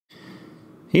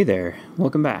Hey there,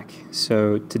 welcome back.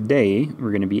 So today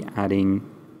we're going to be adding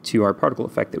to our particle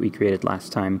effect that we created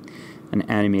last time an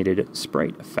animated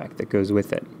sprite effect that goes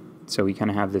with it. So we kind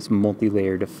of have this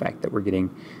multi-layered effect that we're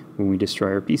getting when we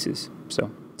destroy our pieces. So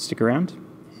stick around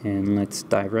and let's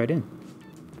dive right in.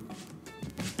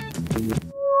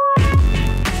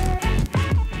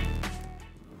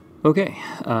 Okay,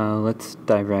 let's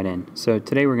dive right in. So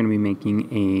today we're going to be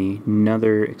making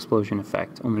another explosion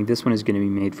effect, only this one is going to be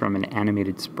made from an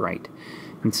animated sprite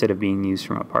instead of being used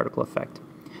from a particle effect.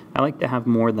 I like to have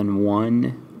more than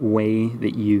one way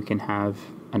that you can have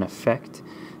an effect.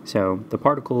 So the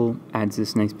particle adds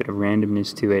this nice bit of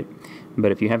randomness to it,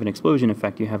 but if you have an explosion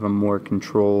effect, you have a more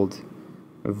controlled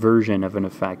version of an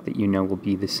effect that you know will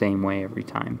be the same way every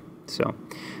time. So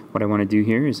what I want to do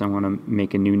here is I want to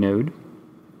make a new node.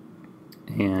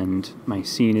 And my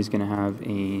scene is going to have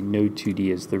a node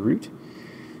 2D as the root,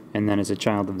 and then as a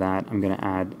child of that I'm going to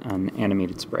add an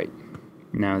animated sprite.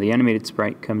 Now the animated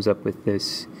sprite comes up with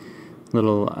this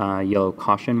little yellow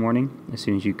caution warning as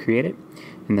soon as you create it,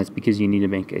 and that's because you need to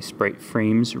make a sprite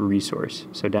frames resource.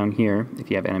 So down here, if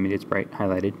you have animated sprite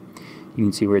highlighted, you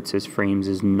can see where it says frames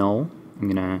is null.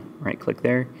 I'm going to right click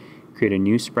there, create a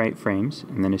new sprite frames,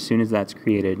 and then as soon as that's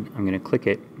created I'm going to click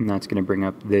it, and that's going to bring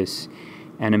up this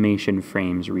animation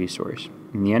frames resource.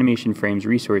 And the animation frames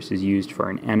resource is used for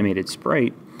an animated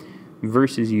sprite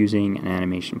versus using an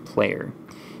animation player.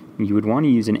 You would want to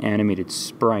use an animated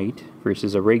sprite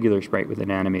versus a regular sprite with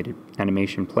an animated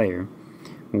animation player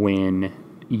when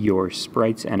your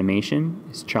sprite's animation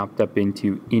is chopped up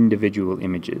into individual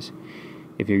images.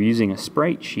 If you're using a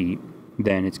sprite sheet,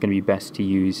 then it's going to be best to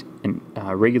use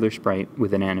a regular sprite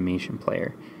with an animation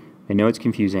player. I know it's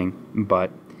confusing,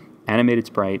 but animated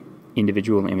sprite,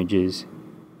 individual images,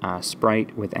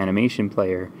 sprite with animation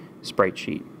player, sprite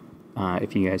sheet.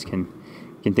 If you guys can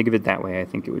think of it that way, I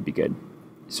think it would be good.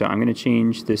 So I'm going to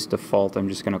change this default. I'm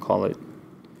just going to call it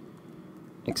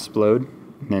explode.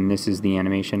 And then this is the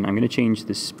animation. I'm going to change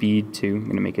the speed to, I'm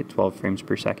going to make it 12 frames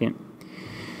per second.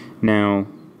 Now,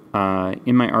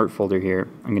 in my art folder here,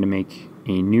 I'm going to make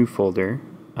a new folder.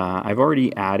 I've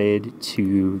already added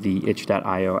to the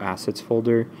itch.io assets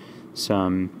folder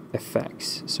some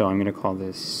effects. So I'm going to call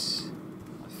this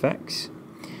effects.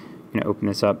 I'm going to open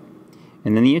this up.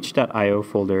 And then the itch.io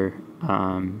folder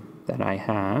that I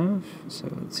have, so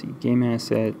let's see, game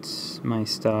assets, my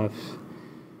stuff,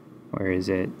 where is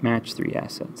it? Match 3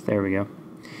 assets. There we go.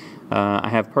 I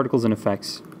have particles and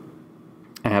effects.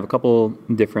 I have a couple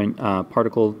different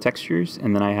particle textures,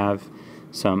 and then I have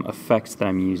some effects that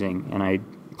I'm using, and I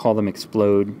call them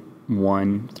explode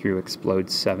 1 through explode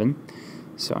 7.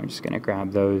 So I'm just going to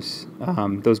grab those.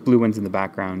 Those blue ones in the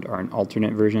background are an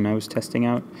alternate version I was testing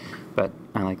out, but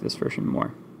I like this version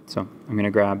more. So I'm going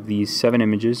to grab these 7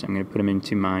 images, I'm going to put them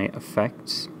into my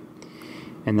effects,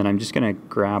 and then I'm just going to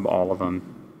grab all of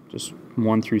them, just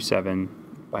 1 through 7,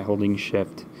 by holding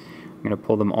shift. I'm going to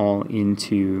pull them all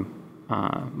into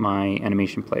my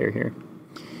animation player here.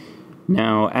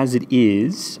 Now as it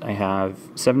is, I have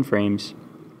 7 frames.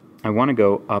 I want to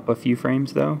go up a few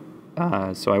frames though.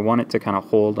 So I want it to kind of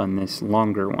hold on this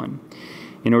longer one.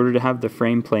 In order to have the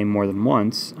frame play more than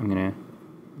once, I'm going to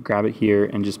grab it here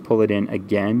and just pull it in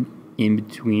again in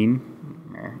between.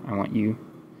 I want you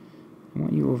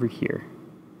over here.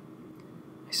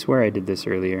 I swear I did this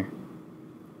earlier.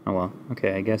 Oh well,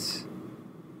 okay, I guess.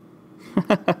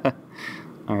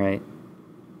 Alright.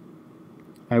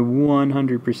 I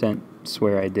 100%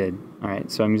 swear I did. Alright,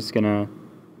 so I'm just gonna...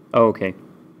 Oh, okay.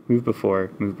 Move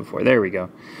before. There we go.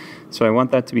 So I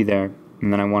want that to be there,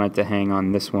 and then I want it to hang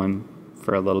on this one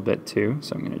for a little bit too.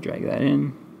 So I'm going to drag that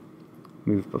in.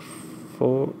 Move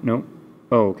before. Nope.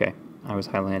 Oh, okay. I was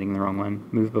highlighting the wrong one.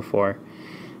 Move before.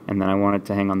 And then I want it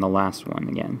to hang on the last one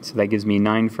again. So that gives me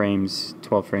 9 frames,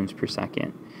 12 frames per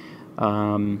second.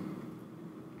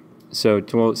 So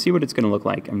to see what it's going to look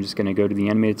like, I'm just going to go to the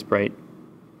animated sprite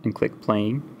and click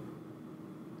playing.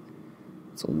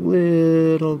 It's a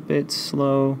little bit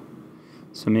slow,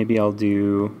 so maybe I'll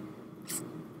do,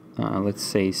 let's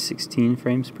say 16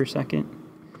 frames per second.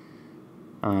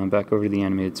 Back over to the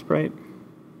animated sprite.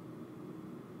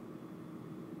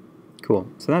 Cool,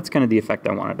 so that's kind of the effect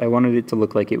I wanted. I wanted it to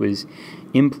look like it was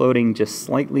imploding just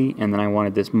slightly, and then I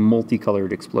wanted this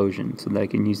multicolored explosion so that I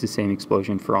can use the same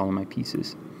explosion for all of my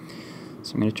pieces.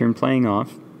 So I'm going to turn playing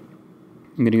off.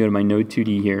 I'm going to go to my node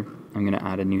 2D here. I'm going to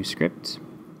add a new script.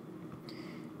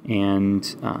 And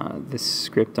this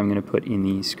script I'm going to put in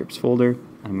the scripts folder.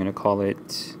 I'm going to call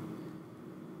it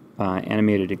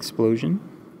animated explosion.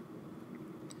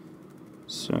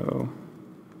 So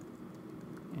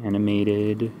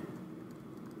animated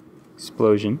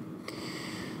explosion.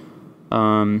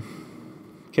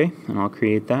 Okay, and I'll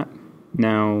create that.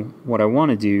 Now, what I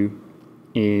want to do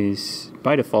is,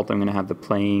 by default, I'm going to have the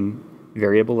playing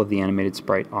variable of the animated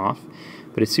sprite off,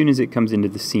 but as soon as it comes into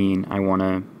the scene, I want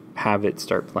to have it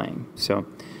start playing. So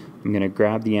I'm going to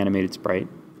grab the animated sprite.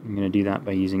 I'm going to do that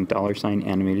by using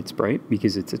 $animated sprite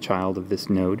because it's a child of this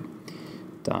node.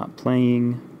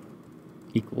 .playing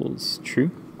equals true.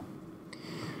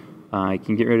 I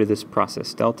can get rid of this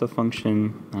process delta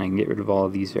function, and I can get rid of all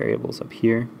of these variables up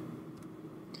here.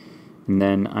 And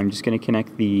then I'm just going to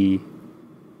connect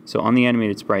so on the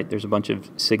animated sprite, there's a bunch of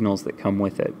signals that come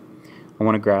with it. I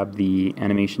want to grab the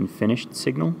animation finished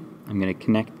signal. I'm going to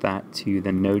connect that to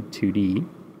the node 2D.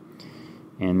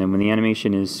 And then when the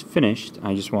animation is finished,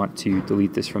 I just want to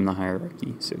delete this from the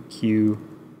hierarchy. So Q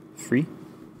free.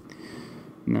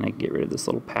 And then I can get rid of this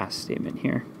little pass statement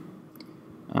here.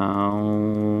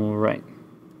 Alright.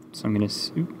 So I'm going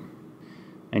to...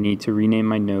 I need to rename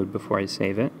my node before I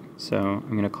save it. So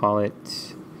I'm going to call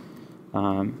it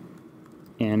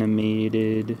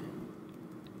animated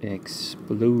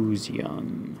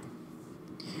explosion.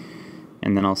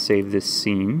 And then I'll save this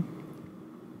scene.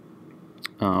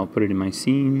 I'll put it in my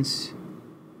scenes.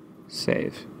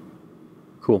 Save.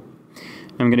 Cool.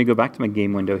 I'm going to go back to my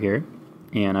game window here,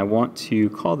 and I want to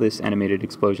call this animated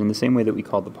explosion the same way that we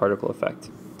called the particle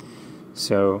effect.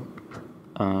 So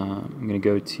I'm going to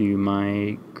go to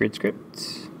my grid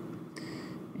script,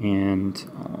 and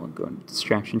I'll go into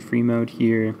distraction-free mode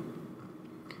here.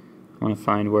 I want to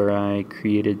find where I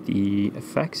created the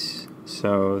effects.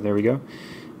 So there we go.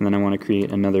 And then I want to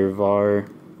create another var.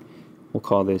 We'll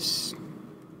call this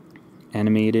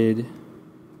animated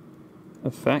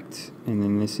effect, and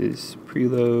then this is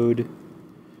preload,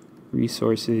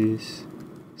 resources,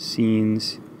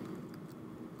 scenes,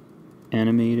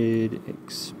 animated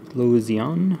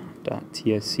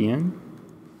explosion.tscn.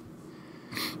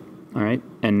 Alright,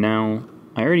 and now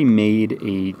I already made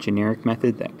a generic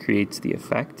method that creates the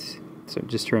effect. So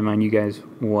just to remind you guys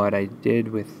what I did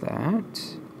with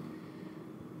that,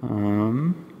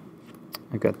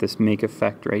 I've got this make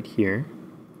effect right here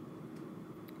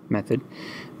method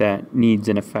that needs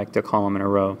an effect, a column, and a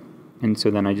row. And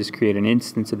so then I just create an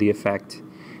instance of the effect,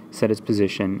 set its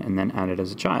position, and then add it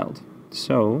as a child.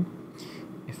 So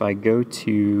if I go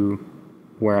to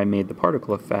where I made the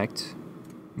particle effect,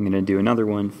 I'm going to do another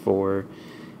one for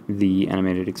the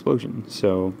animated explosion.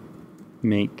 So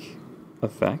make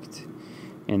effect,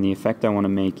 and the effect I want to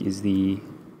make is the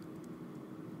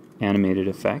animated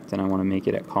effect, and I want to make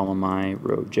it at column I,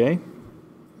 row J.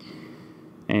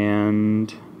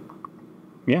 And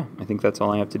yeah, I think that's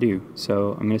all I have to do.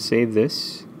 So I'm going to save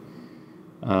this.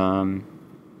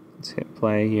 Let's hit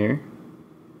play here.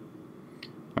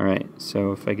 Alright,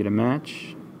 so if I get a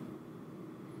match,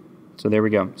 so there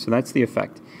we go. So that's the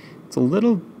effect. It's a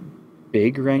little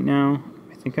big right now.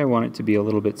 I think I want it to be a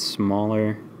little bit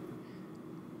smaller,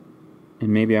 and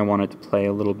maybe I want it to play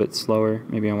a little bit slower.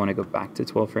 Maybe I want to go back to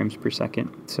 12 frames per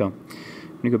second. So I'm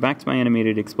going to go back to my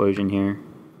animated explosion here.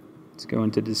 Let's go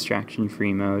into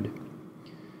distraction-free mode.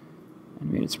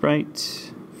 Animated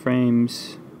sprite,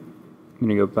 frames. I'm going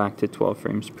to go back to 12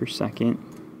 frames per second.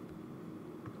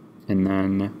 And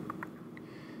then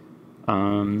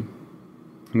I'm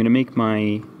going to make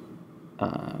my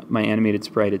my animated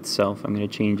sprite itself, I'm going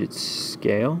to change its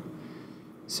scale.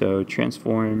 So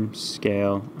transform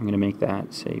scale, I'm going to make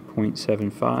that, say,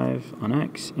 0.75 on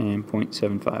X and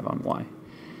 0.75 on Y.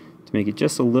 To make it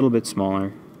just a little bit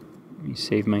smaller, let me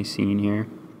save my scene here.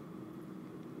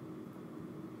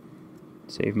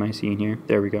 Save my scene here.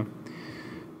 There we go. I'm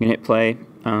going to hit play.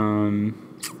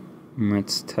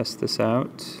 Let's test this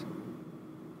out.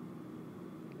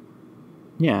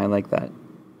 Yeah, I like that.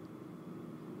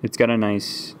 It's got a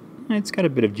nice, it's got a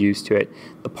bit of juice to it.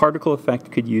 The particle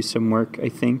effect could use some work, I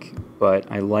think,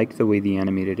 but I like the way the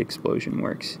animated explosion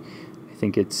works. I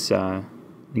think it's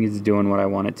doing what I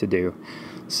want it to do.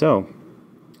 So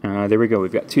there we go.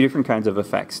 We've got two different kinds of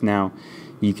effects. Now,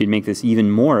 you could make this even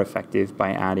more effective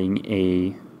by adding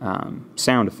a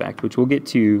sound effect, which we'll get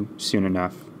to soon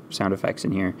enough. Sound effects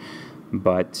in here,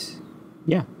 but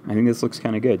yeah, I think this looks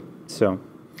kind of good. So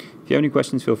if you have any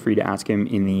questions, feel free to ask him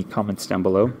in the comments down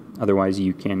below. Otherwise,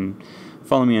 you can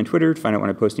follow me on Twitter to find out when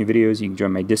I post new videos. You can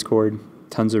join my Discord.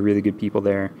 Tons of really good people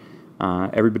there.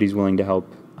 Everybody's willing to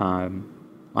help.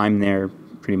 I'm there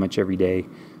pretty much every day.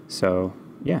 So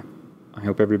yeah, I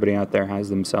hope everybody out there has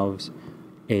themselves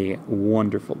a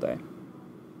wonderful day.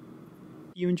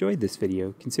 If you enjoyed this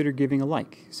video, consider giving a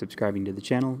like, subscribing to the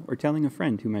channel, or telling a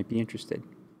friend who might be interested.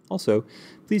 Also,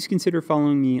 please consider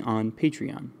following me on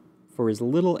Patreon. For as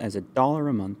little as $1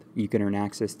 a month, you can earn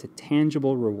access to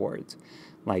tangible rewards,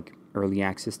 like early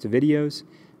access to videos,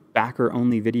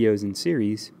 backer-only videos and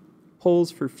series,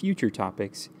 polls for future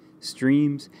topics,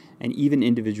 streams, and even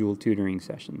individual tutoring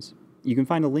sessions. You can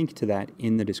find a link to that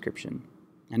in the description.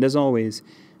 And as always,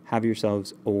 have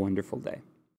yourselves a wonderful day.